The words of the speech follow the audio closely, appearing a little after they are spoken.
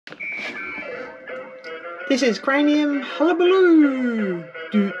This is Cranium, Hullabaloo!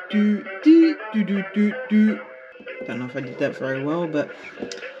 Do do do do do do do. Don't know if I did that very well, but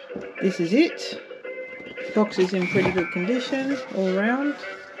this is it. The box is in pretty good condition all round.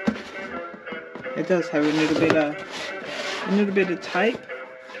 It does have a little bit of tape,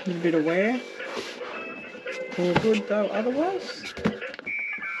 a little bit of wear. All good though otherwise.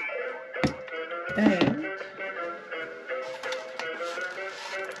 And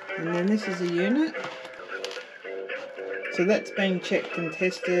then this is a unit. So that's been checked and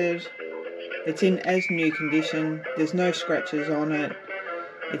tested. It's in as new condition. There's no scratches on it.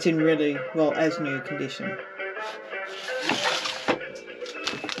 It's in really, well, as new condition.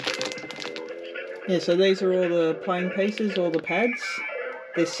 Yeah, so these are all the playing pieces, all the pads.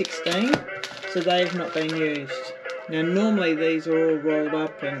 There's 16, so they have not been used. Now normally these are all rolled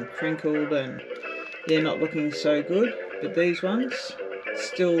up and crinkled and they're not looking so good, but these ones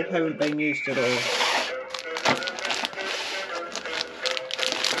still haven't been used at all.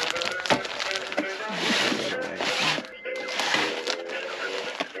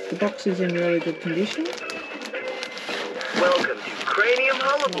 The box is in really good condition. Welcome to Cranium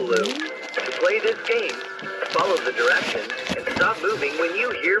Hullabaloo. To play this game, follow the directions and stop moving when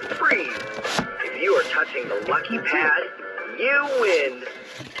you hear freeze. If you are touching the lucky pad, you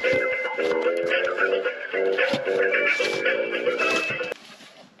win.